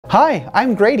Hi,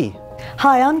 I'm Grady.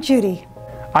 Hi, I'm Judy.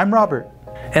 I'm Robert.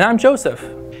 And I'm Joseph.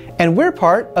 And we're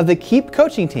part of the Keap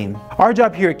coaching team. Our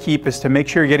job here at Keap is to make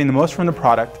sure you're getting the most from the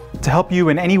product, to help you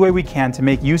in any way we can to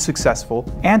make you successful,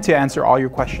 and to answer all your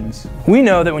questions. We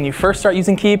know that when you first start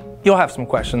using Keap, you'll have some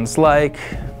questions like,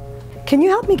 Can you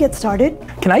help me get started?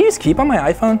 can I use Keap on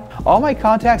my iPhone? All my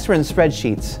contacts are in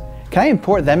spreadsheets. Can I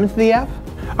import them into the app?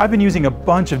 I've been using a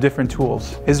bunch of different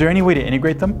tools. Is there any way to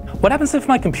integrate them? What happens if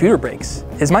my computer breaks?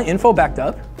 Is my info backed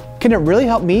up? Can it really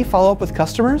help me follow up with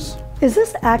customers? Is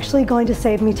this actually going to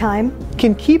save me time?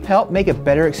 Can Keap help make a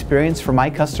better experience for my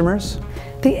customers?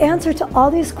 The answer to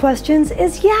all these questions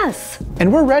is yes.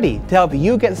 And we're ready to help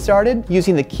you get started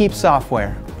using the Keap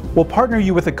software. We'll partner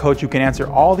you with a coach who can answer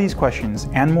all these questions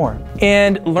and more.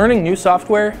 And learning new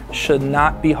software should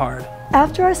not be hard.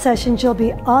 After our sessions, you'll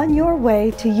be on your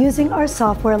way to using our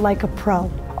software like a pro.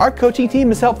 Our coaching team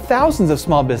has helped thousands of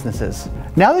small businesses.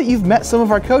 Now that you've met some of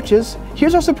our coaches,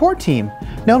 here's our support team,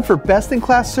 known for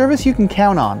best-in-class service you can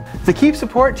count on. The Keap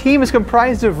support team is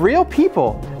comprised of real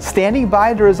people, standing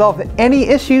by to resolve any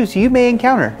issues you may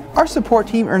encounter. Our support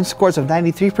team earns scores of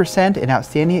 93% in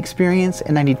outstanding experience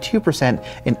and 92%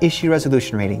 in issue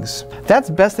resolution ratings. That's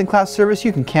best-in-class service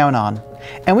you can count on.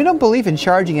 And we don't believe in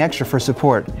charging extra for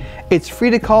support. It's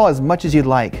free to call as much as you'd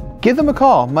like. Give them a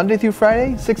call Monday through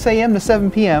Friday, 6 a.m. to 7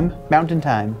 p.m. Mountain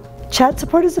Time. Chat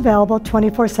support is available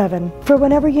 24/7 for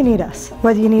whenever you need us,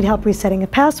 whether you need help resetting a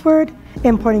password,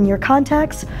 importing your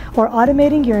contacts, or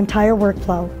automating your entire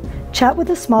workflow. Chat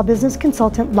with a small business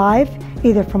consultant live,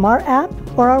 either from our app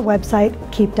or our website,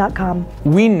 keap.com.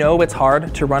 We know it's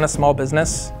hard to run a small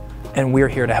business, and we're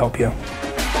here to help you.